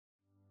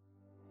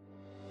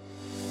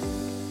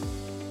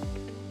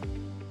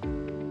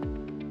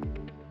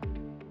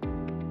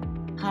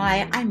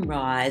Hi, I'm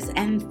Roz,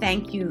 and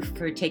thank you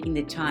for taking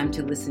the time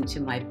to listen to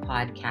my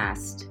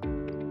podcast.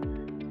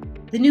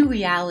 The new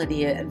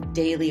reality of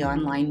daily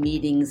online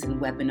meetings and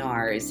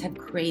webinars have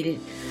created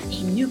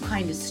a new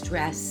kind of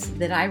stress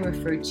that I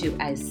refer to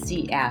as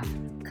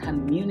CF,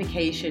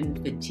 communication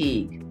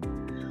fatigue.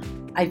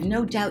 I've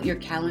no doubt your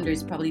calendar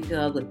is probably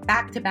filled with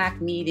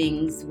back-to-back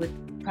meetings with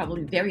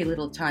probably very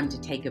little time to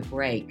take a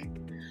break.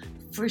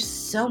 For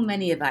so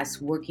many of us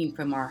working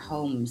from our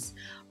homes,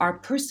 our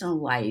personal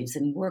lives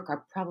and work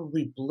are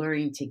probably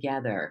blurring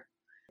together.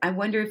 I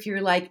wonder if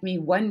you're like me,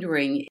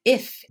 wondering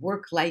if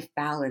work-life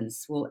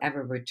balance will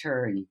ever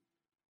return.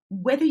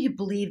 Whether you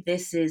believe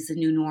this is the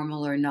new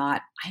normal or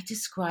not, I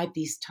describe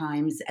these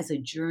times as a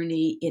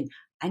journey in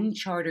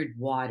uncharted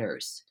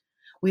waters.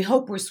 We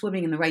hope we're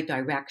swimming in the right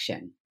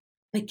direction.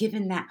 But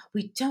given that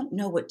we don't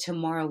know what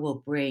tomorrow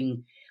will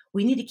bring,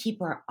 we need to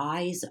keep our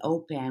eyes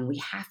open. We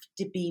have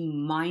to be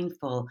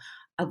mindful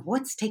of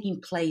what's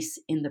taking place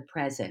in the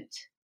present.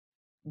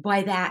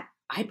 By that,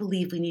 I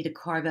believe we need to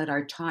carve out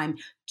our time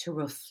to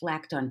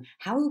reflect on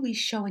how are we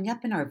showing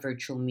up in our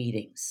virtual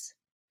meetings?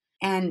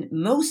 And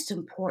most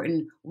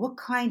important, what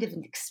kind of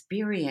an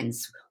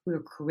experience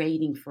we're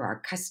creating for our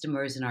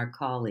customers and our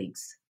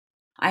colleagues.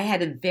 I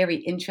had a very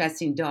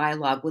interesting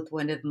dialogue with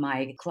one of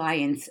my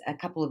clients a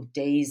couple of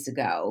days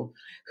ago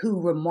who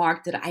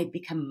remarked that I'd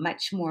become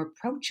much more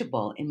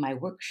approachable in my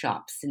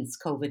workshops since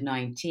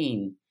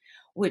COVID-19,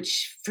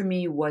 which for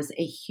me was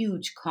a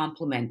huge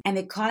compliment. And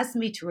it caused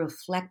me to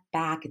reflect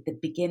back at the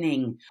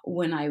beginning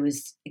when I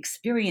was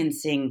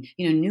experiencing,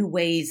 new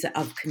ways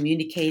of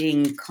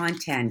communicating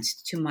content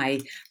to my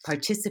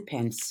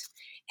participants.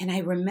 And I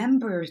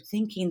remember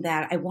thinking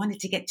that I wanted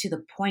to get to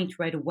the point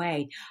right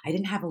away. I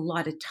didn't have a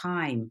lot of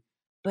time.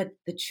 But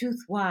the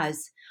truth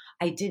was,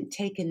 I didn't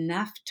take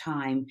enough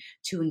time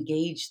to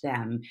engage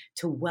them,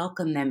 to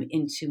welcome them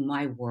into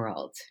my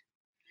world.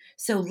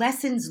 So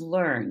lessons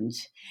learned.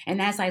 And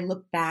as I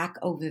look back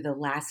over the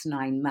last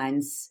 9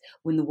 months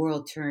when the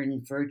world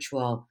turned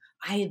virtual,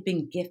 I have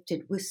been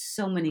gifted with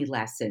so many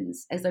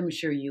lessons, as I'm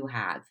sure you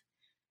have.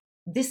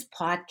 This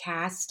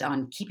podcast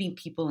on keeping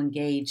people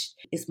engaged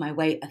is my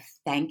way of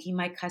thanking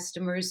my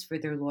customers for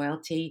their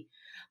loyalty,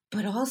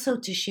 but also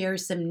to share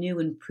some new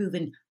and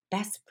proven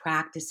best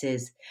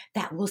practices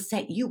that will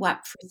set you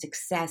up for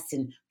success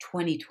in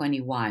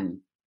 2021.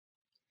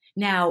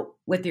 Now,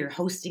 whether you're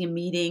hosting a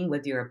meeting,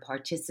 whether you're a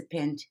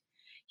participant,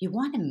 you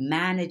want to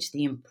manage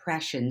the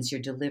impressions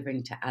you're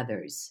delivering to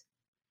others.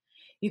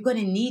 You're going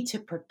to need to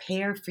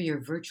prepare for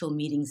your virtual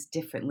meetings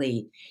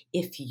differently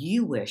if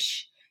you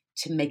wish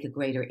to make a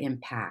greater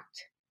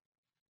impact.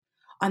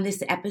 On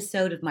this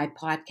episode of my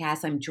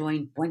podcast, I'm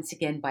joined once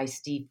again by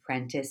Steve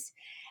Prentice,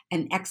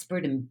 an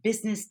expert in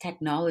business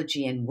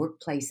technology and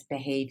workplace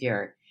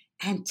behavior.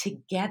 And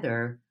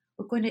together,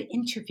 we're going to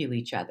interview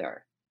each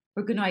other.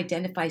 We're going to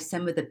identify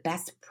some of the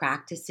best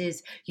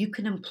practices you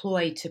can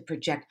employ to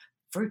project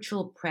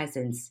virtual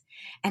presence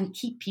and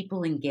keep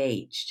people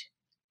engaged.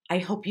 I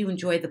hope you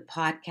enjoy the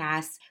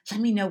podcast.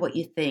 Let me know what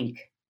you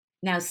think.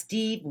 Now,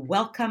 Steve,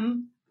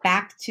 welcome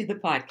back to the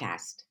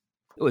podcast.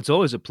 Oh, it's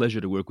always a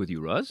pleasure to work with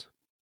you, Roz.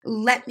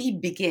 Let me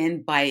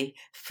begin by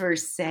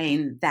first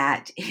saying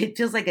that it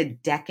feels like a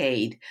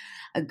decade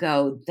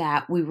ago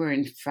that we were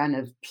in front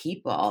of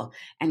people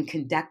and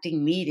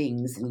conducting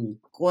meetings and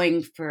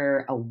going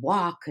for a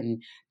walk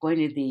and going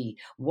to the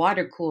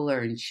water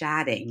cooler and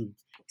chatting.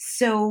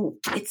 So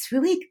it's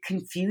really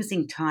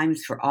confusing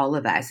times for all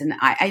of us. And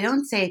I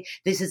don't say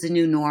this is a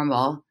new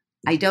normal.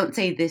 I don't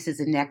say this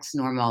is a next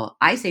normal.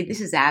 I say this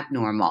is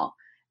abnormal.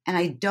 And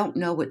I don't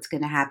know what's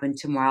going to happen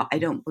tomorrow. I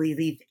don't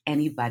believe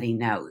anybody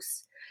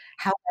knows.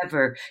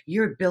 However,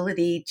 your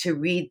ability to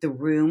read the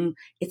room,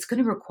 it's going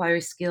to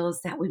require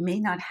skills that we may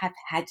not have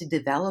had to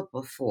develop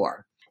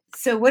before.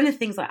 So one of the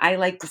things that I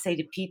like to say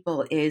to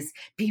people is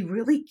be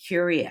really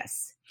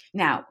curious.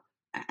 Now,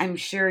 I'm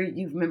sure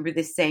you remember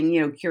this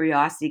saying,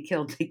 curiosity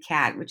killed the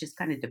cat, which is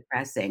kind of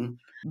depressing.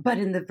 But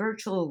in the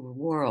virtual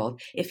world,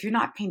 if you're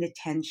not paying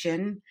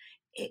attention,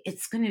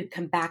 it's going to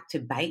come back to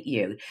bite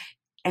you.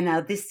 And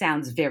now this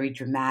sounds very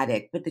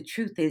dramatic, but the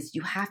truth is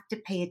you have to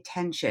pay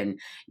attention.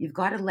 You've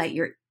got to let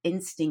your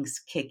instincts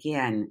kick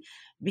in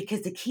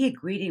because the key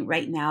ingredient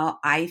right now,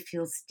 I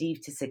feel,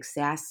 Steve, to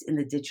success in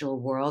the digital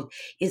world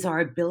is our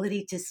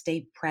ability to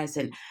stay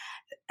present.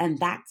 And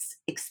that's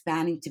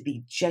expanding to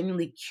be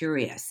genuinely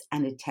curious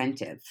and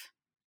attentive.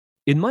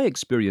 In my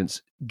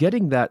experience,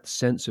 getting that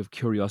sense of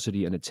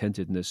curiosity and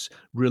attentiveness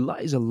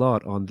relies a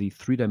lot on the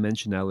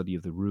three-dimensionality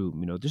of the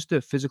room, just the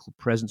physical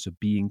presence of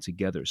being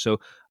together. So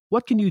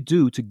what can you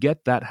do to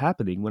get that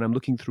happening when I'm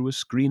looking through a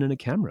screen and a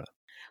camera?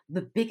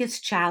 The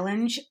biggest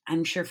challenge,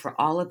 I'm sure for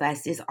all of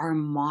us, is our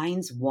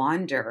minds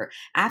wander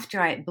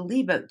after, I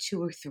believe, about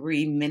 2 or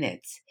 3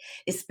 minutes,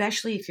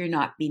 especially if you're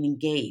not being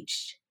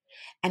engaged.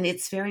 And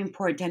it's very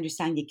important to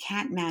understand you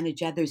can't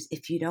manage others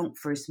if you don't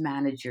first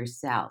manage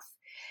yourself.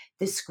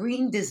 The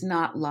screen does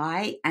not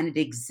lie, and it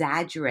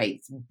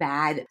exaggerates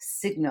bad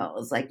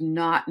signals like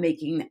not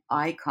making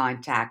eye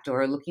contact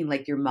or looking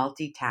like you're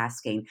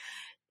multitasking.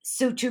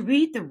 So to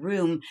read the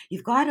room,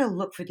 you've got to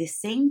look for the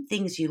same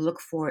things you look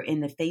for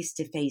in a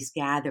face-to-face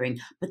gathering.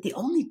 But the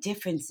only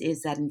difference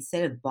is that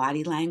instead of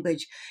body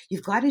language,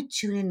 you've got to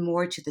tune in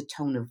more to the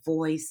tone of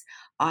voice,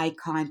 eye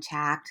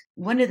contact.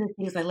 One of the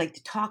things I like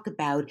to talk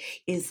about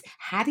is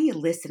how do you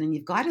listen? And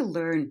you've got to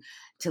learn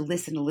to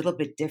listen a little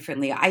bit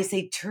differently. I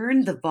say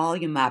turn the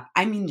volume up.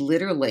 I mean,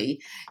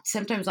 literally.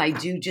 Sometimes I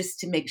do just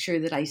to make sure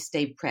that I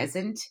stay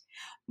present.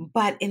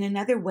 But in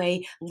another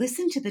way,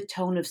 listen to the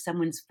tone of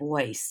someone's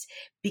voice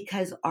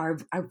because our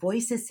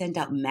voices send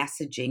out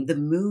messaging, the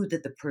mood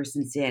that the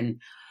person's in.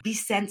 Be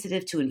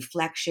sensitive to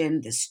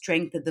inflection, the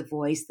strength of the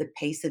voice, the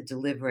pace of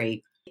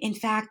delivery. In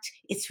fact,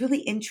 it's really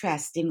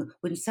interesting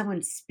when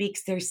someone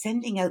speaks, they're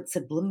sending out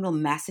subliminal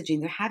messaging.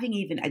 They're having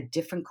even a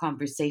different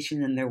conversation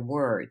than their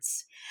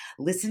words.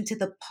 Listen to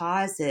the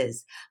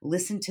pauses,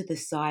 listen to the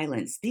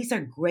silence. These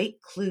are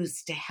great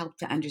clues to help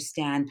to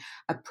understand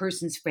a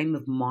person's frame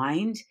of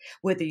mind,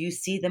 whether you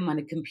see them on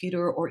a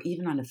computer or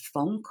even on a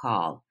phone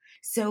call.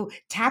 So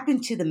tap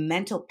into the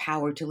mental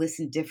power to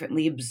listen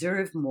differently,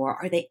 observe more.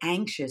 Are they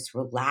anxious,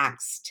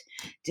 relaxed?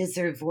 Does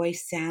their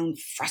voice sound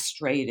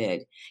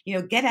frustrated?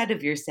 Get out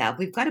of yourself.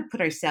 We've got to put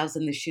ourselves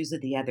in the shoes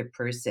of the other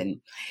person.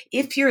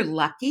 If you're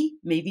lucky,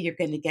 maybe you're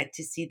going to get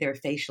to see their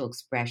facial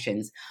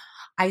expressions.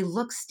 I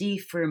look,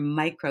 Steve, for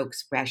micro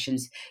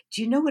expressions.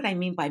 Do you know what I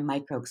mean by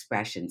micro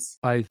expressions?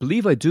 I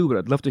believe I do, but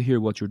I'd love to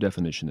hear what your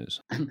definition is.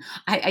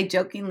 I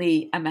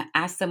jokingly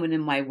ask someone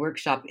in my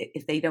workshop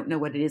if they don't know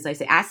what it is. I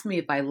say, "Ask me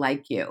if I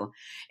like you,"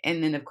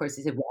 and then of course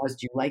they say, "Well, do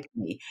you like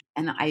me?"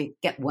 And I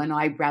get one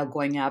eyebrow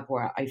going up,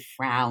 or I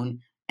frown,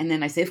 and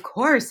then I say, "Of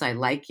course I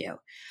like you."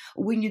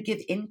 When you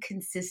give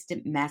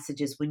inconsistent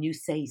messages, when you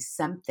say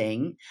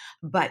something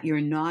but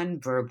you're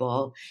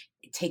nonverbal,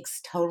 it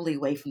takes totally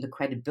away from the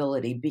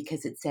credibility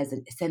because it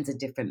sends a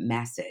different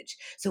message.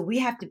 So we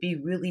have to be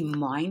really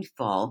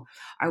mindful.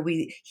 Are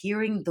we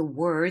hearing the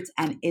words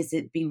and is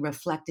it being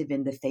reflective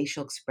in the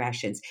facial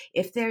expressions?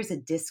 If there's a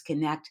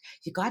disconnect,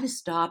 you got to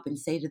stop and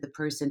say to the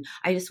person,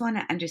 I just want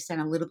to understand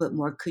a little bit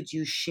more. Could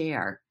you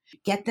share?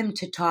 Get them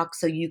to talk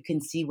so you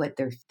can see what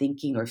they're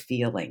thinking or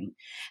feeling.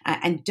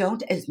 And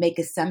don't make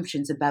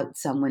assumptions about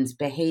someone's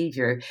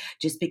behavior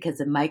just because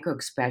of micro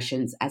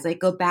expressions. As I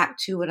go back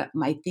to what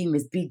my theme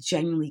is, be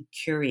genuinely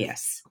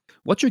curious.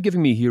 What you're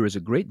giving me here is a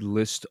great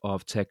list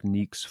of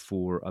techniques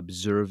for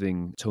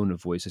observing tone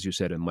of voice, as you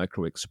said, and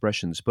micro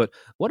expressions. But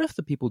what if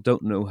the people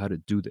don't know how to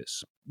do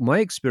this? My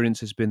experience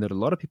has been that a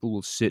lot of people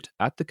will sit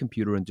at the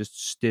computer and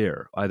just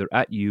stare, either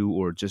at you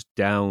or just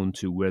down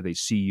to where they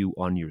see you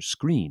on your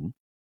screen.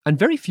 And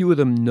very few of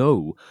them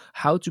know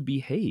how to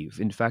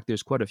behave. In fact,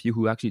 there's quite a few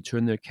who actually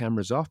turn their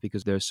cameras off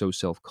because they're so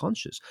self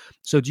conscious.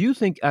 So, do you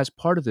think, as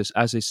part of this,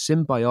 as a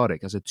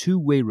symbiotic, as a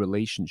two-way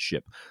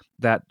relationship,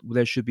 that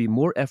there should be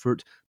more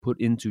effort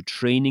put into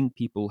training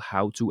people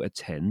how to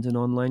attend an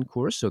online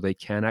course so they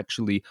can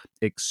actually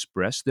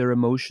express their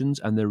emotions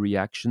and their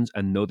reactions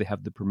and know they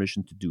have the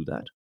permission to do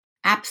that?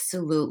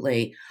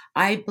 Absolutely.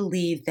 I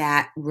believe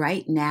that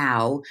right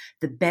now,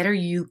 the better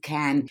you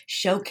can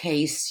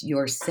showcase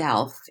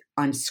yourself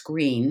on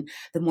screen,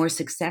 the more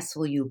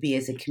successful you'll be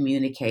as a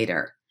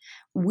communicator.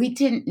 We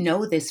didn't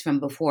know this from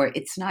before.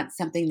 It's not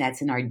something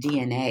that's in our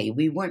DNA.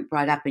 We weren't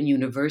brought up in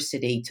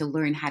university to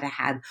learn how to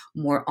have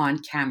more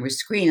on camera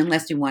screen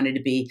unless you wanted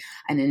to be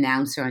an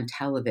announcer on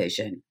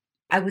television.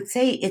 I would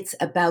say it's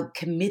about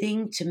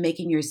committing to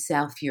making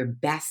yourself your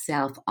best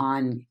self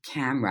on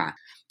camera.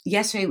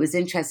 Yesterday it was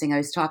interesting. I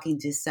was talking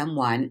to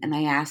someone and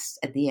I asked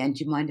at the end,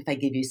 do you mind if I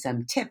give you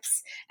some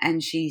tips?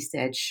 And she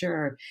said,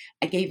 sure.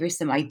 I gave her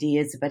some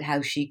ideas about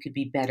how she could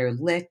be better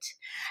lit,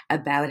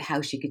 about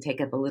how she could take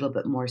up a little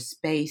bit more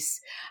space,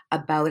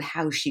 about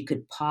how she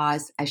could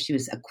pause as she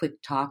was a quick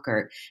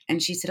talker.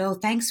 And she said, oh,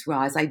 thanks,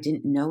 Roz. I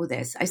didn't know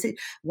this. I said,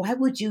 why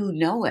would you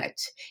know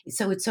it?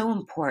 So it's so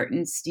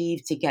important,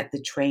 Steve, to get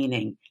the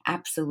training.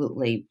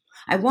 Absolutely.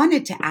 I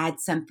wanted to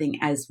add something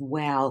as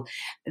well,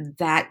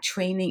 that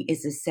training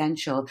is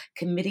essential,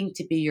 committing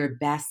to be your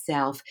best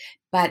self,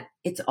 but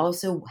it's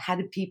also how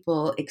do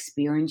people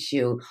experience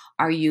you?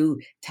 Are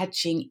you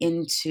touching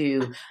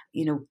into,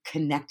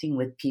 connecting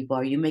with people?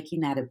 Are you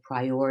making that a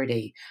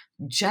priority?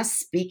 Just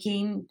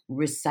speaking,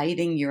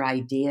 reciting your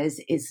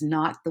ideas is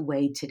not the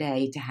way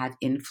today to have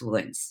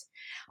influence.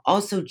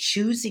 Also,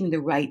 choosing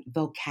the right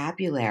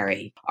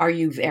vocabulary. Are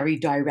you very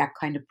direct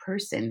kind of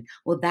person?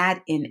 Well,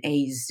 that in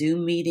a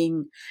Zoom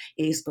meeting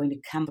is going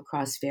to come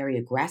across very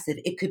aggressive.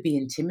 It could be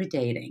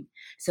intimidating.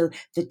 So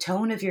the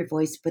tone of your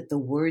voice, but the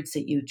words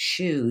that you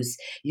choose,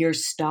 your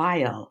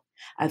style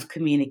of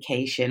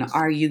communication.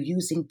 Are you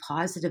using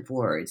positive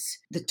words?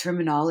 The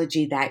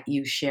terminology that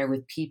you share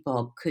with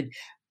people could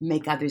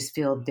make others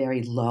feel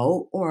very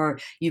low, or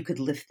you could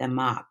lift them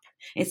up.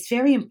 It's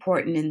very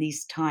important in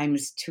these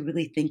times to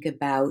really think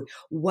about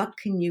what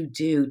can you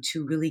do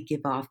to really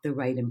give off the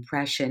right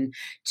impression,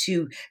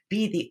 to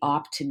be the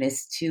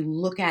optimist, to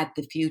look at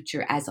the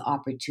future as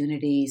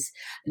opportunities,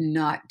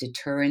 not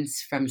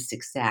deterrence from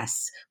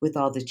success with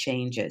all the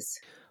changes.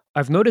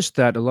 I've noticed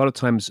that a lot of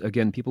times,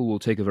 again, people will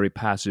take a very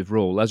passive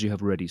role. As you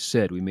have already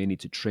said, we may need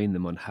to train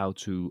them on how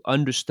to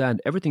understand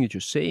everything that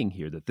you're saying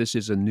here, that this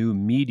is a new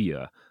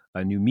media,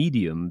 a new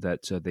medium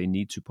that they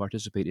need to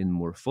participate in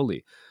more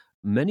fully.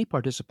 Many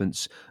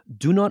participants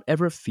do not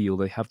ever feel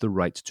they have the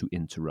right to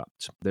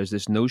interrupt. There's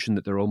this notion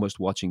that they're almost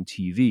watching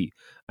TV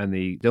and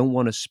they don't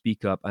want to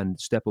speak up and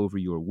step over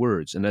your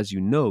words. And as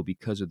you know,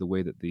 because of the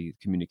way that the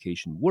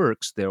communication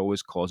works, there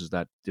always causes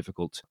that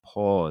difficult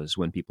pause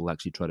when people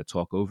actually try to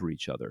talk over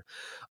each other.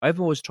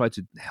 I've always tried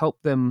to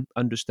help them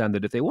understand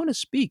that if they want to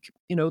speak,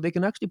 they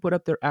can actually put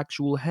up their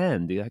actual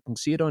hand. I can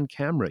see it on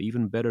camera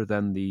even better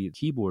than the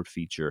keyboard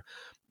feature.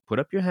 Put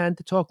up your hand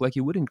to talk like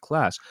you would in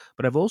class.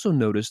 But I've also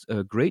noticed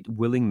a great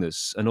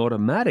willingness, an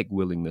automatic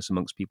willingness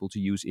amongst people to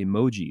use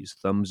emojis,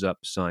 thumbs up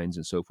signs,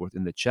 and so forth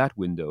in the chat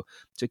window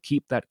to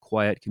keep that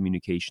quiet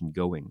communication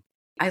going.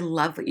 I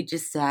love what you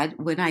just said.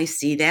 When I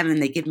see them and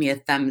they give me a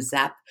thumbs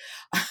up,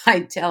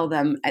 I tell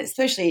them,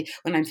 especially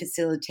when I'm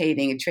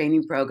facilitating a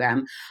training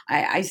program,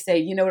 I say,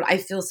 you know what, I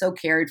feel so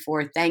cared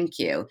for. Thank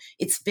you.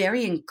 It's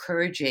very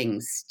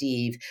encouraging,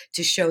 Steve,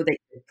 to show that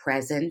you're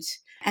present.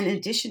 And in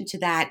addition to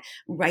that,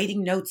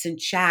 writing notes in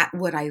chat,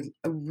 what I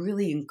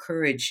really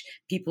encourage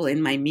people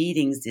in my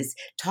meetings is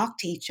talk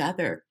to each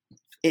other.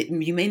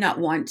 You may not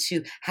want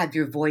to have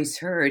your voice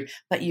heard,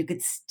 but you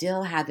could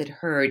still have it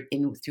heard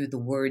through the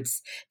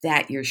words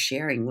that you're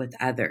sharing with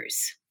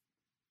others.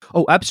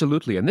 Oh,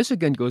 absolutely. And this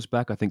again goes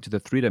back, I think, to the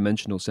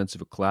three-dimensional sense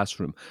of a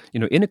classroom.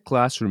 In a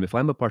classroom, if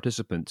I'm a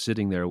participant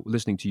sitting there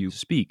listening to you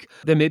speak,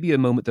 there may be a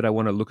moment that I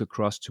want to look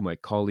across to my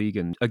colleague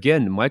and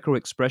again, micro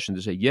expression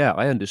to say, yeah,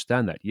 I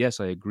understand that. Yes,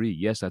 I agree.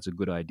 Yes, that's a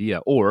good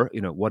idea. Or,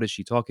 what is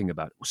she talking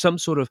about? Some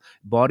sort of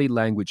body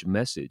language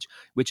message,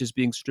 which is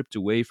being stripped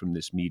away from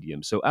this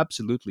medium. So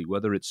absolutely,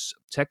 whether it's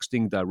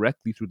texting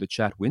directly through the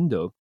chat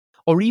window,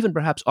 or even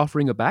perhaps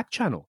offering a back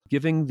channel,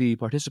 giving the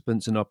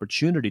participants an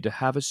opportunity to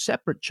have a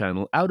separate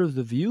channel out of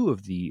the view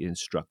of the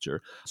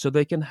instructor so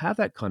they can have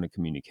that kind of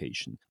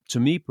communication. To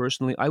me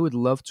personally, I would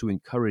love to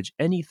encourage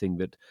anything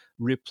that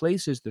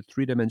replaces the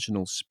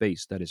three-dimensional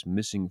space that is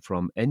missing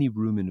from any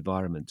room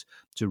environment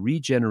to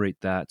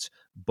regenerate that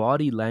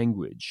body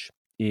language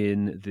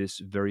in this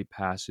very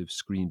passive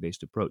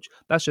screen-based approach.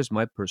 That's just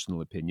my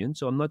personal opinion,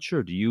 so I'm not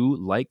sure. Do you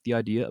like the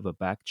idea of a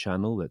back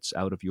channel that's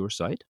out of your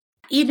sight?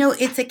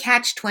 It's a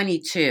catch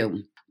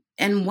 22.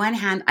 On one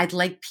hand, I'd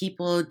like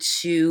people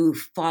to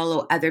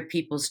follow other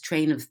people's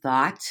train of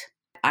thought.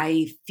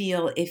 I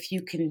feel if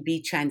you can be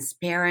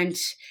transparent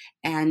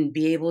and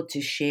be able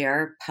to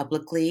share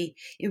publicly,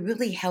 it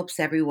really helps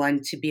everyone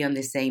to be on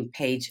the same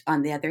page.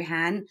 On the other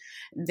hand,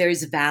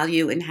 there's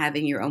value in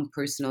having your own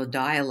personal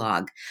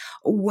dialogue.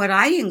 What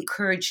I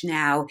encourage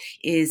now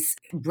is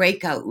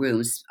breakout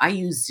rooms. I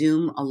use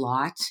Zoom a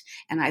lot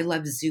and I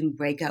love Zoom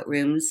breakout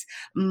rooms.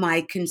 My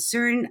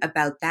concern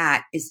about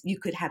that is you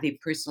could have a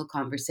personal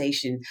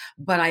conversation,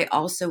 but I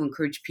also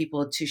encourage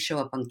people to show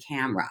up on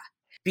camera.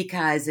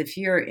 Because if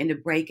you're in a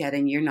breakout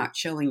and you're not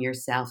showing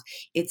yourself,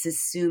 it's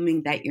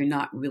assuming that you're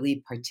not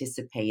really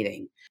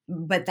participating.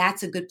 But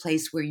that's a good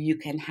place where you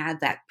can have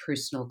that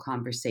personal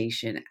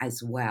conversation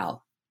as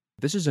well.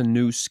 This is a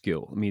new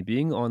skill. I mean,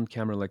 being on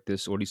camera like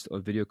this, or at least a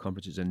video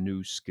conference, is a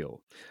new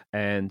skill.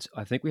 And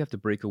I think we have to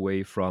break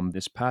away from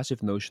this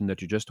passive notion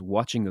that you're just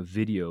watching a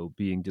video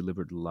being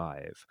delivered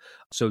live.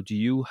 So, do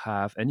you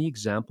have any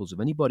examples of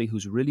anybody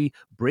who's really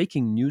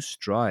breaking new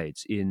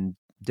strides in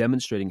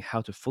demonstrating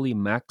how to fully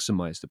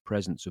maximize the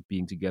presence of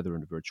being together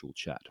in a virtual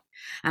chat?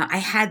 I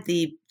had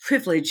the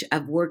privilege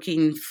of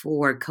working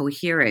for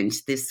Coherent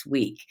this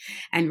week,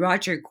 and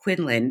Roger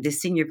Quinlan, the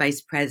Senior Vice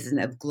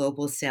President of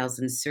Global Sales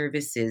and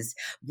Services,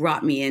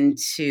 brought me in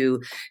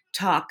to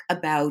talk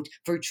about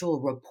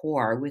virtual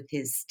rapport with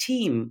his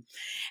team.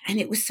 And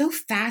it was so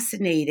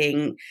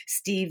fascinating,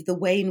 Steve, the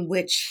way in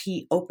which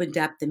he opened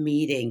up the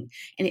meeting.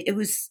 And it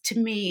was, to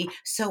me,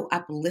 so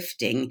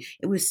uplifting.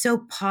 It was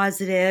so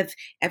positive,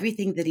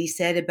 everything that he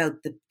said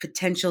about the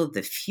potential of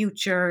the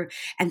future,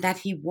 and that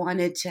he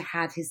wanted to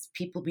have his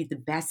people be the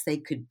best they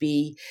could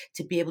be,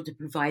 to be able to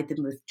provide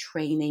them with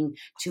training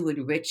to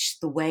enrich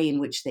the way in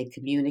which they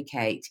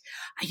communicate.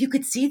 You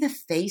could see the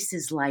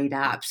faces light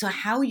up. So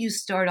how you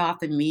start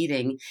off a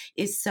meeting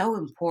is so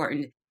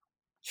important.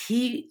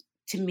 He,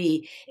 to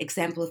me,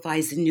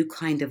 exemplifies a new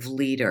kind of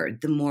leader,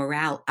 the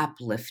morale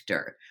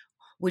uplifter,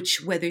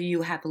 which, whether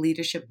you have a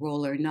leadership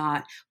role or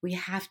not, we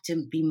have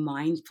to be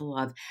mindful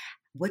of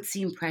what's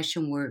the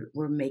impression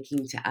we're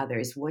making to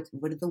others? What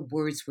are the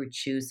words we're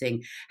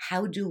choosing?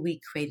 How do we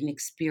create an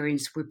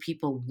experience where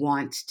people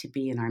want to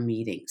be in our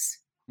meetings?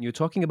 You're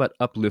talking about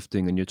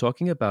uplifting and you're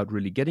talking about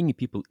really getting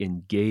people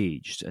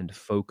engaged and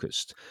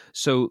focused.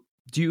 So,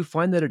 do you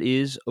find that it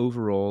is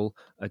overall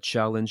a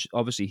challenge?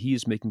 Obviously, he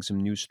is making some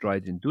new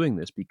strides in doing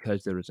this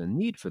because there is a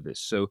need for this.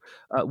 So,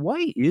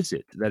 why is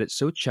it that it's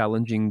so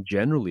challenging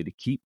generally to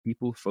keep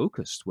people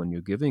focused when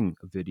you're giving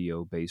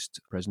video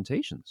based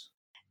presentations?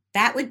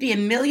 That would be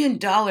 $1 million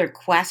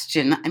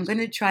question. I'm going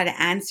to try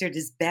to answer it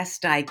as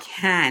best I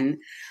can.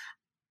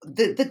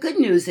 The good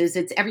news is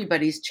it's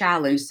everybody's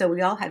challenge. So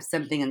we all have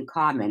something in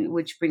common,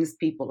 which brings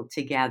people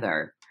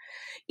together.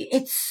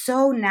 It's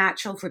so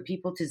natural for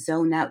people to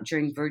zone out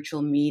during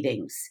virtual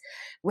meetings,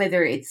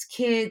 whether it's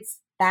kids,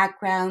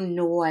 background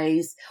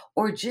noise,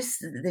 or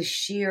just the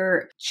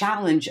sheer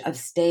challenge of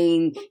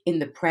staying in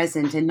the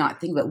present and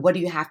not thinking about what do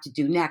you have to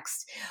do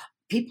next.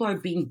 People are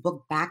being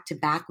booked back to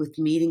back with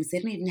meetings. They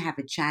don't even have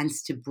a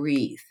chance to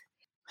breathe.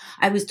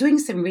 I was doing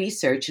some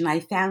research and I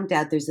found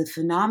out there's a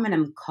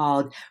phenomenon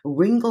called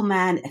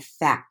Ringelmann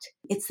effect.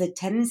 It's the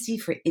tendency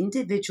for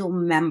individual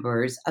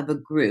members of a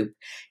group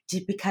to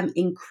become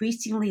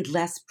increasingly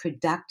less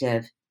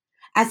productive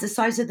as the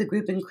size of the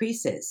group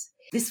increases.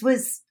 This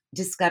was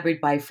discovered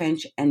by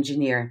French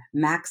engineer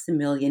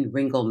Maximilian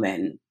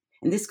Ringelmann.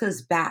 And this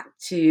goes back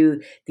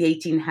to the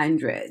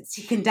 1800s.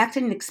 He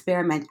conducted an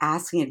experiment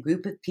asking a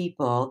group of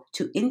people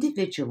to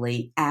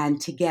individually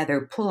and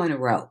together pull on a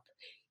rope.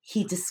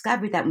 He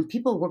discovered that when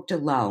people worked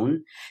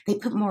alone, they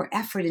put more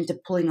effort into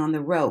pulling on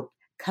the rope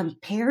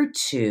compared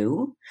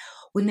to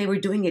when they were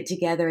doing it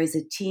together as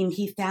a team.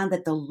 He found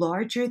that the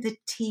larger the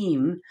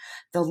team,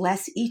 the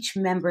less each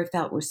member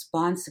felt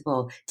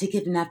responsible to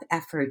give enough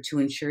effort to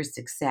ensure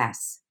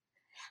success.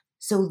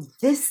 So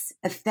this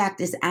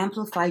effect is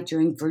amplified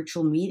during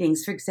virtual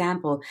meetings. For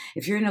example,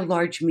 if you're in a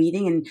large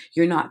meeting and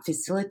you're not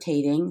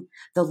facilitating,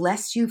 the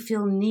less you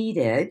feel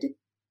needed,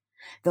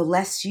 the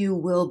less you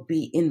will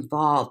be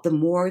involved, the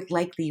more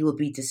likely you will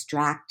be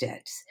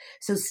distracted.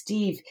 So,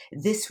 Steve,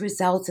 this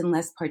results in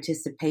less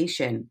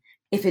participation.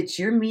 If it's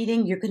your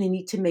meeting, you're going to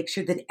need to make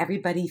sure that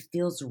everybody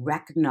feels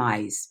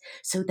recognized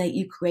so that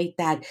you create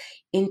that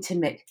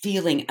intimate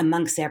feeling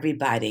amongst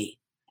everybody.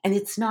 And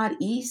it's not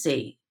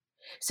easy.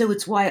 So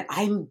it's why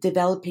I'm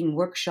developing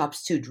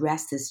workshops to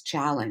address this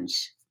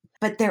challenge.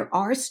 But there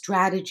are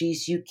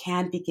strategies you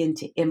can begin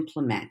to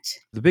implement.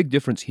 The big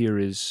difference here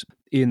is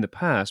in the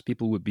past,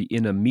 people would be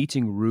in a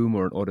meeting room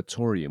or an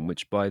auditorium,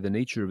 which by the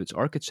nature of its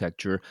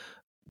architecture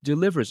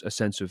delivers a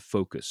sense of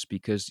focus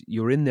because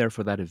you're in there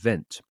for that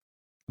event.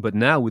 But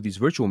now with these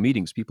virtual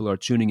meetings, people are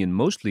tuning in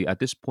mostly at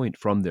this point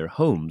from their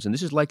homes. And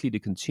this is likely to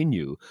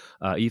continue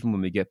even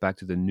when we get back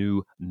to the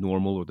new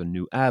normal or the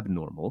new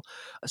abnormal.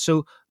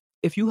 So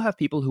if you have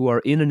people who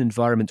are in an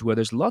environment where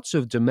there's lots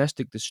of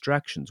domestic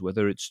distractions,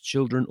 whether it's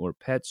children or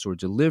pets or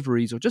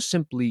deliveries or just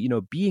simply,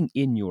 being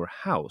in your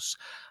house,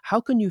 how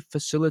can you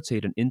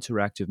facilitate an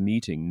interactive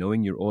meeting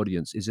knowing your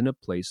audience is in a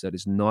place that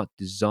is not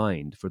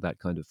designed for that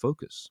kind of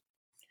focus?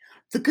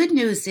 The good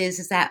news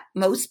is that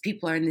most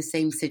people are in the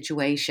same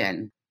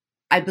situation.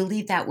 I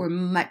believe that we're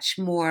much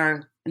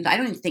more, and I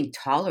don't even think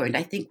tolerant,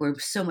 I think we're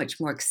so much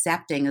more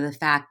accepting of the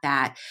fact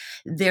that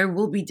there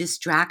will be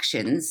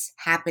distractions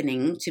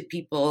happening to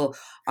people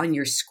on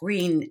your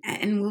screen,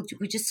 and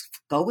we just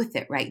go with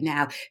it right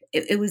now.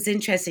 It was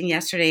interesting.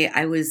 Yesterday,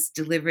 I was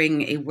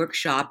delivering a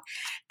workshop,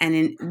 and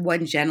in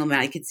one gentleman,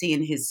 I could see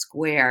in his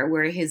square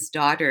where his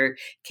daughter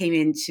came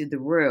into the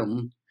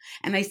room.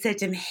 And I said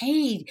to him,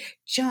 "Hey,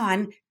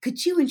 John,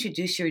 could you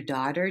introduce your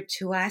daughter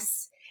to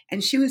us?"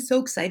 And she was so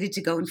excited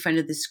to go in front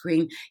of the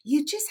screen.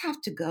 You just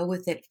have to go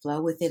with it,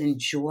 flow with it,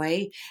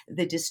 enjoy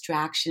the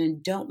distraction,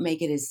 and don't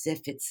make it as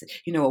if it's,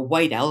 a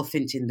white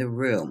elephant in the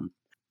room.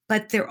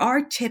 But there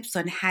are tips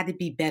on how to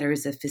be better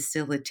as a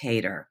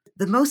facilitator.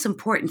 The most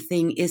important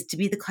thing is to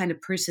be the kind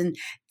of person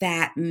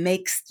that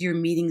makes your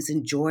meetings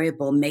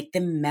enjoyable, make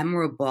them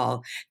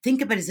memorable.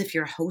 Think of it as if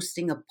you're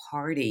hosting a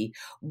party.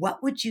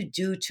 What would you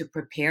do to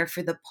prepare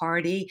for the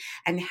party?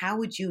 And how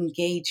would you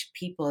engage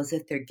people as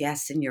if they're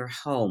guests in your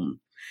home?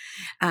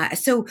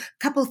 So a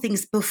couple of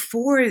things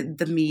before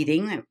the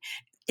meeting.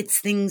 It's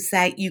things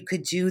that you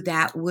could do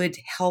that would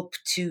help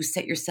to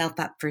set yourself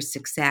up for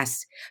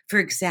success. For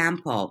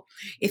example,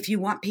 if you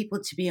want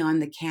people to be on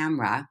the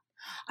camera,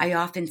 I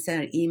often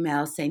send an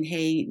email saying,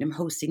 "Hey, I'm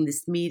hosting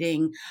this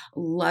meeting.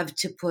 Love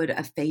to put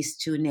a face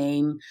to a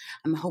name.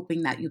 I'm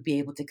hoping that you'll be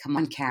able to come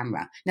on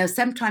camera." Now,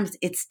 sometimes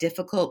it's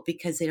difficult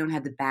because they don't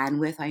have the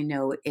bandwidth. I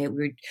know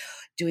we're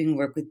doing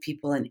work with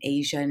people in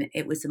Asia, and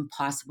it was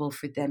impossible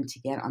for them to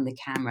get on the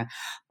camera.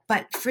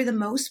 But for the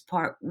most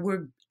part,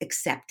 we're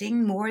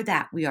accepting more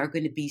that we are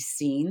going to be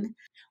seen.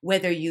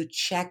 Whether you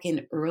check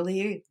in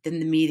earlier than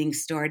the meeting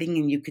starting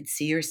and you could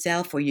see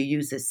yourself, or you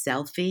use a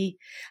selfie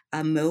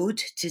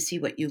mode to see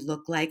what you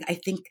look like. I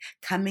think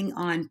coming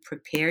on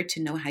prepared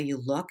to know how you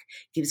look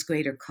gives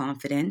greater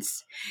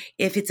confidence.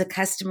 If it's a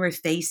customer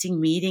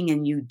facing meeting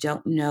and you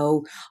don't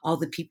know all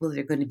the people that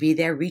are going to be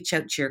there, reach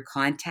out to your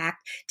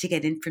contact to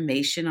get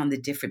information on the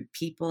different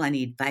people,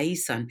 any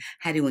advice on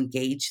how to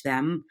engage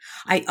them.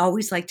 I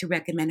always like to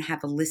recommend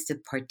have a list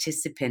of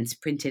participants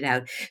printed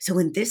out. So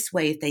in this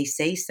way, if they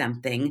say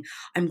something,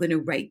 I'm going to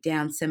write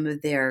down some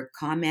of their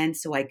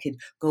comments so I could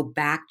go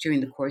back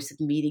during the course of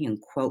the meeting and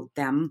quote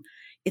them.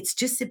 It's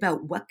just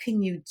about what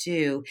can you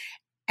do.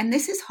 And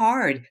this is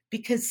hard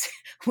because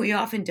we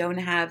often don't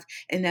have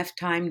enough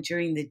time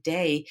during the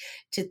day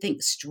to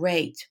think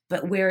straight.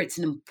 But where it's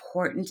an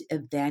important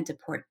event,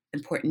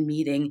 important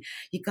meeting,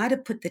 you got to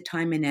put the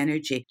time and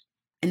energy.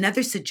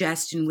 Another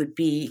suggestion would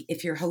be,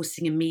 if you're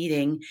hosting a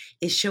meeting,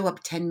 is show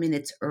up 10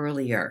 minutes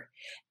earlier.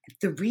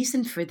 The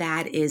reason for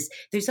that is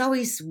there's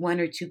always one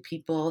or two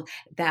people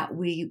that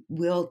we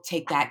will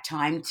take that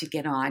time to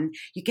get on.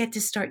 You get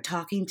to start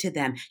talking to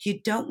them. You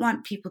don't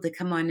want people to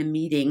come on a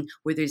meeting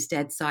where there's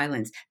dead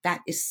silence.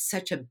 That is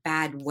such a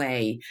bad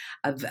way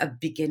of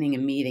beginning a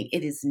meeting.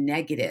 It is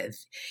negative.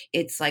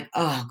 It's like,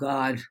 oh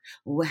God,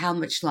 how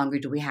much longer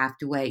do we have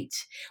to wait?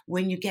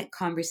 When you get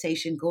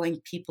conversation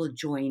going, people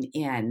join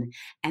in,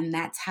 and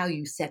that's how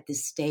you set the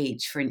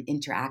stage for an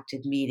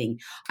interactive meeting.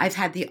 I've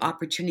had the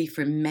opportunity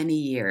for many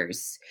years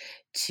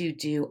to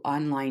do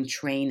online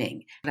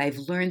training. But I've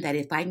learned that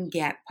if I can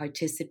get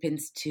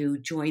participants to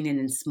join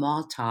in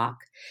small talk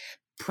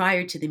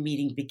prior to the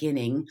meeting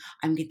beginning,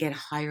 I'm going to get a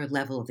higher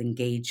level of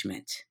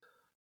engagement.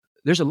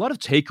 There's a lot of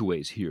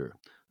takeaways here.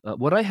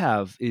 What I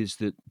have is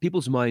that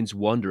people's minds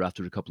wander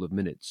after a couple of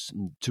minutes.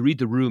 To read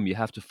the room, you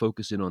have to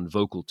focus in on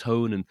vocal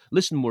tone and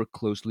listen more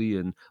closely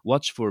and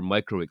watch for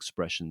micro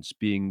expressions,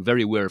 being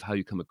very aware of how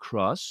you come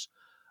across,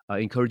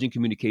 encouraging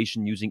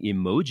communication using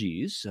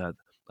emojis.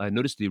 I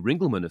noticed the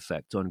Ringelmann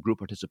effect on group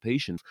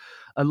participation.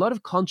 A lot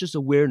of conscious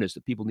awareness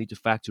that people need to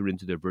factor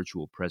into their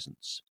virtual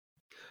presence.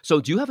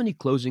 So, do you have any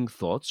closing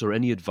thoughts or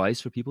any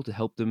advice for people to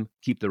help them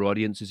keep their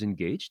audiences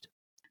engaged?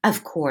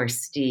 Of course,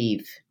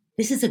 Steve.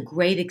 This is a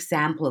great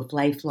example of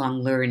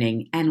lifelong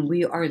learning, and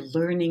we are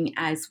learning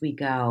as we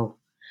go.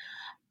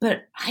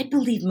 But I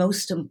believe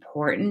most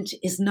important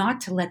is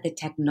not to let the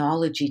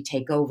technology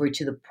take over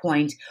to the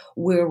point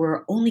where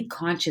we're only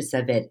conscious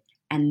of it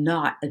and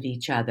not of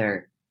each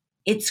other.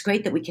 It's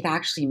great that we could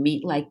actually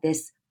meet like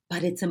this,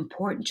 but it's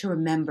important to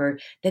remember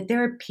that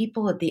there are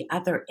people at the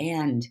other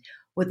end,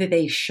 whether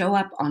they show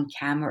up on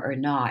camera or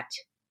not.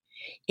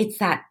 It's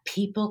that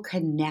people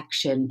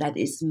connection that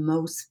is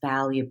most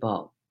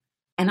valuable.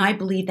 And I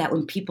believe that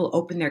when people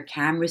open their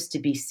cameras to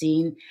be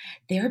seen,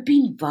 they're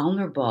being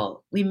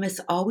vulnerable. We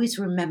must always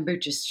remember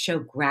to show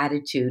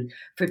gratitude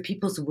for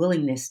people's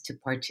willingness to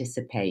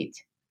participate.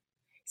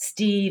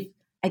 Steve,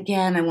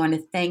 again, I want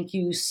to thank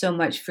you so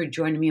much for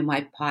joining me on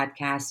my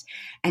podcast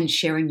and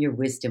sharing your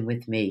wisdom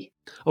with me.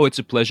 Oh, it's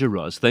a pleasure,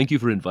 Roz. Thank you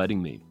for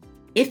inviting me.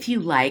 If you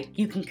like,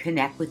 you can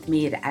connect with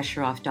me at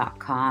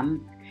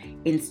esheroff.com,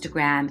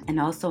 Instagram, and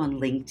also on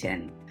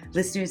LinkedIn.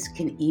 Listeners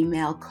can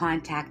email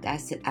contact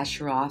us at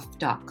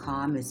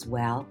esheroff.com as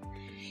well.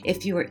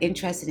 If you are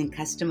interested in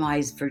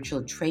customized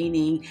virtual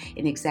training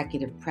in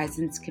executive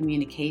presence,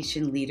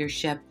 communication,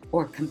 leadership,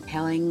 or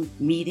compelling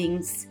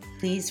meetings,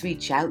 please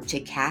reach out to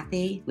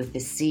Kathy with the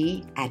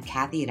C at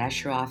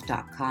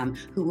Kathy@esheroff.com,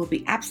 who will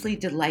be absolutely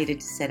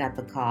delighted to set up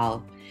a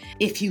call.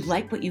 If you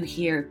like what you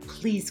hear,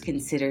 please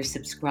consider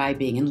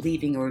subscribing and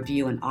leaving a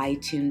review on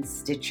iTunes,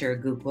 Stitcher,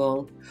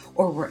 Google,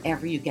 or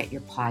wherever you get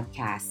your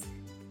podcasts.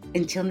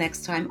 Until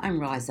next time,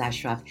 I'm Roz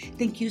Esheroff.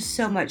 Thank you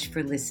so much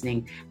for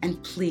listening,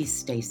 and please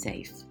stay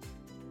safe.